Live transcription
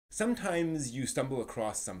sometimes you stumble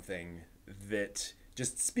across something that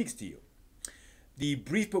just speaks to you. The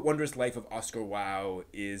Brief but Wondrous Life of Oscar Wilde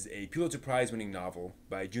is a Pulitzer Prize-winning novel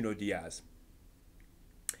by Junot Diaz.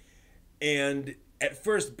 And at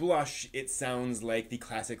first blush, it sounds like the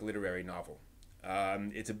classic literary novel.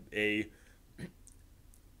 It's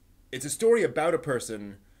a story about a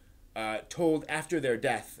person told after their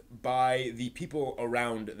death by the people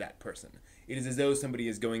around that person. It is as though somebody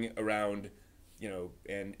is going around,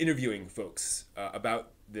 and interviewing folks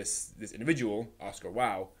about this individual, Oscar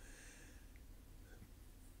Wilde.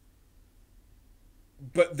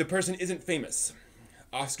 But the person isn't famous.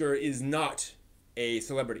 Oscar is not a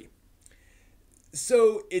celebrity.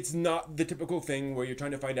 So it's not the typical thing where you're trying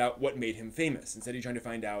to find out what made him famous. Instead, you're trying to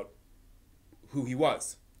find out who he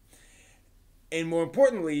was. And more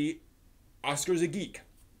importantly, Oscar's a geek.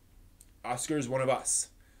 Oscar's one of us.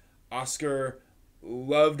 Oscar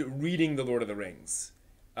loved reading The Lord of the Rings.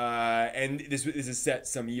 And this is set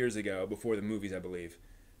some years ago, before the movies, I believe.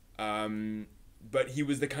 But he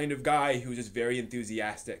was the kind of guy who was just very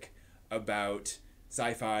enthusiastic about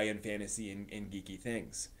sci-fi and fantasy and geeky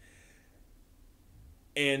things.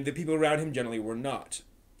 And the people around him generally were not.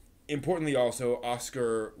 Importantly also,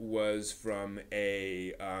 Oscar was from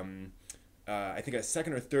I think a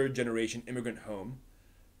second or third generation immigrant home.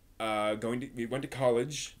 We went to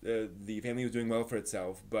college. The family was doing well for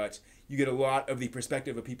itself, but you get a lot of the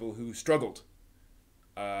perspective of people who struggled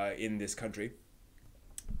in this country.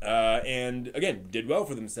 And again, did well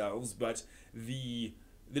for themselves, but the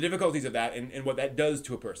difficulties of that and what that does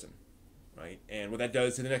to a person, right? And what that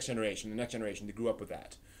does to the next generation that grew up with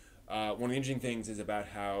that. One of the interesting things is about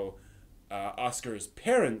how Oscar's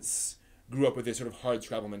parents grew up with this sort of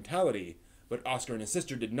hardscrabble mentality, but Oscar and his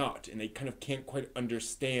sister did not, and they kind of can't quite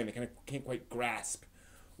understand, they kind of can't quite grasp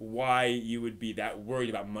why you would be that worried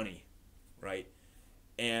about money, right?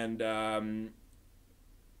 And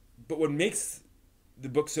but what makes the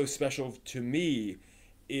book so special to me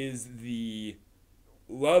is the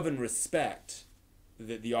love and respect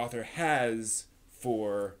that the author has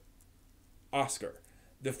for Oscar.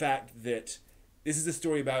 The fact that this is a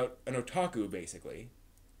story about an otaku, basically,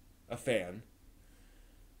 a fan,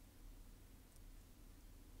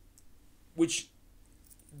 which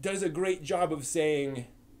does a great job of saying,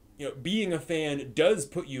 being a fan does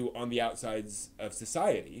put you on the outsides of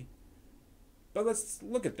society, but let's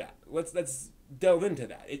look at that. Let's delve into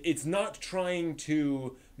that. It's not trying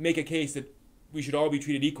to make a case that we should all be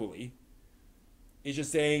treated equally. It's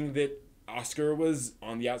just saying that Oscar was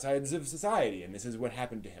on the outsides of society, and this is what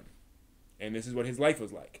happened to him, and this is what his life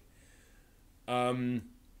was like.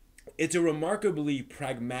 It's a remarkably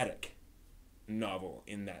pragmatic novel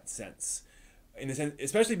in that sense,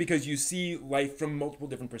 especially because you see life from multiple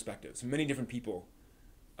different perspectives, many different people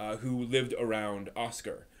who lived around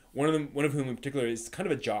Oscar. One of whom in particular is kind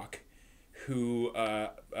of a jock who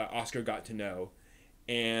Oscar got to know,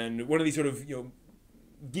 and one of these sort of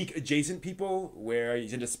geek adjacent people where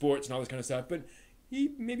he's into sports and all this kind of stuff, but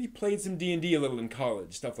he maybe played some D&D a little in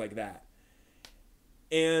college, stuff like that.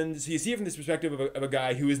 And so you see it from this perspective of a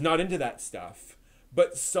guy who is not into that stuff,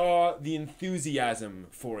 but saw the enthusiasm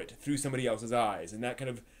for it through somebody else's eyes, and that kind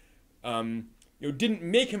of didn't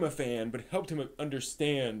make him a fan, but helped him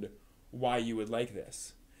understand why you would like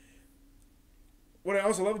this. What I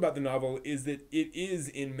also love about the novel is that it is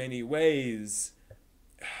in many ways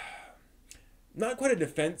not quite a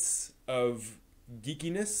defense of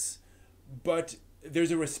geekiness, but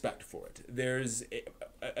there's a respect for it. There's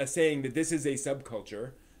a saying that this is a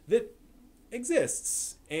subculture that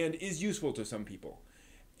exists and is useful to some people.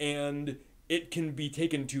 And it can be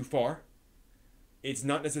taken too far. It's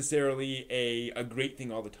not necessarily a great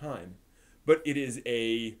thing all the time, but it is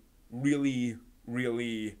a really,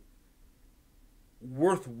 really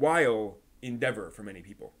worthwhile endeavor for many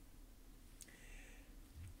people.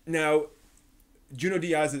 Now, Junot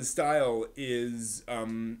Diaz's style is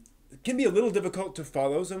can be a little difficult to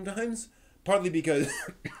follow sometimes, partly because,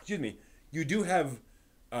 excuse me, you do have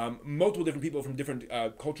multiple different people from different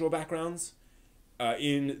cultural backgrounds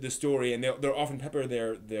in the story, and they'll often pepper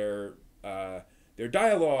their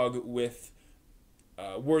dialogue with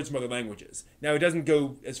words from other languages. Now, it doesn't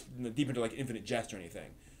go as deep into like Infinite Jest or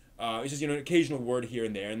anything. It's just an occasional word here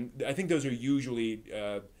and there, and I think those are usually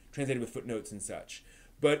translated with footnotes and such.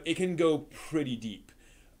 But it can go pretty deep.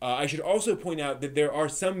 I should also point out that there are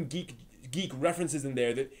some geek references in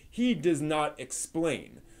there that he does not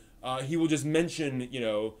explain. He will just mention,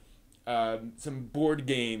 some board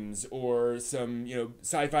games or some,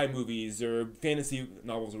 sci-fi movies or fantasy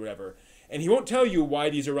novels or whatever. And he won't tell you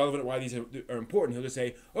why these are relevant or why these are important. He'll just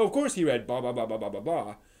say, oh, of course he read blah, blah, blah, blah, blah, blah,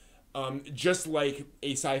 blah. just like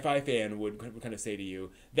a sci-fi fan would kind of say to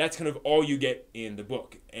you, that's kind of all you get in the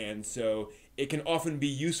book. And so it can often be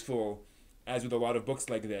useful, as with a lot of books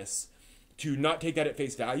like this, to not take that at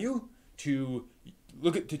face value, to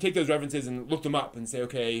to take those references and look them up and say,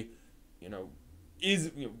 okay, you know,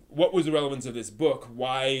 what was the relevance of this book?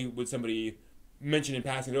 Why would somebody mention in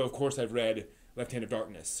passing, oh, of course I've read Left Hand of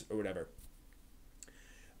Darkness or whatever.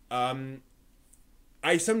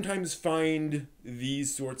 I sometimes find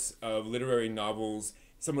these sorts of literary novels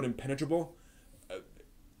somewhat impenetrable.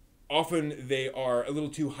 Often they are a little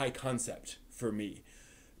too high concept for me.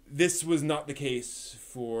 This was not the case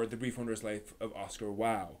for The Brief Wondrous Life of Oscar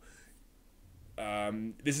Wilde.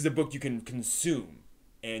 This is a book you can consume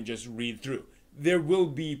and just read through. There will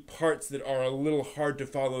be parts that are a little hard to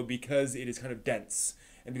follow because it is kind of dense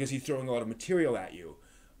and because he's throwing a lot of material at you.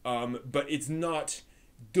 But it's not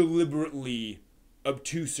deliberately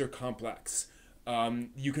obtuse or complex.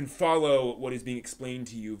 You can follow what is being explained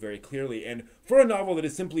to you very clearly. And for a novel that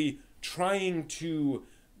is simply trying to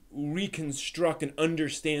reconstruct and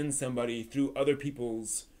understand somebody through other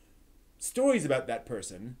people's stories about that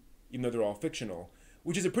person, even though they're all fictional,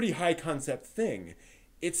 which is a pretty high concept thing,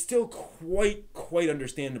 it's still quite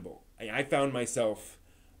understandable. I found myself,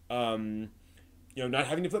 not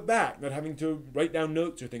having to flip back, not having to write down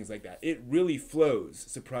notes or things like that. It really flows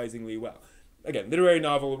surprisingly well. Again, literary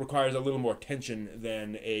novel requires a little more tension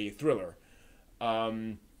than a thriller.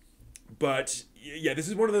 But yeah, this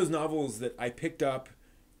is one of those novels that I picked up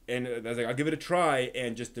and I was like, I'll give it a try,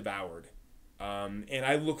 and just devoured. And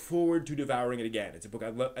I look forward to devouring it again. It's a book I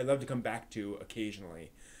love to come back to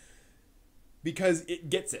occasionally because it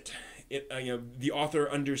gets it. The author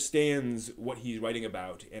understands what he's writing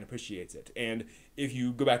about and appreciates it. And if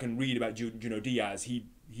you go back and read about Junot Diaz,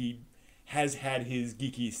 he has had his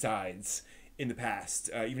geeky sides in the past,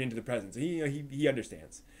 even into the present. So he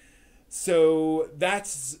understands. So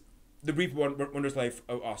that's The Brief Wondrous Life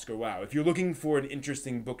of Oscar Wilde. If you're looking for an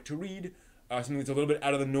interesting book to read, something that's a little bit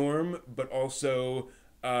out of the norm, but also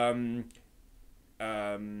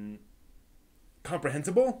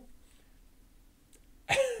comprehensible,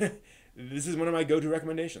 this is one of my go-to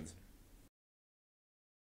recommendations.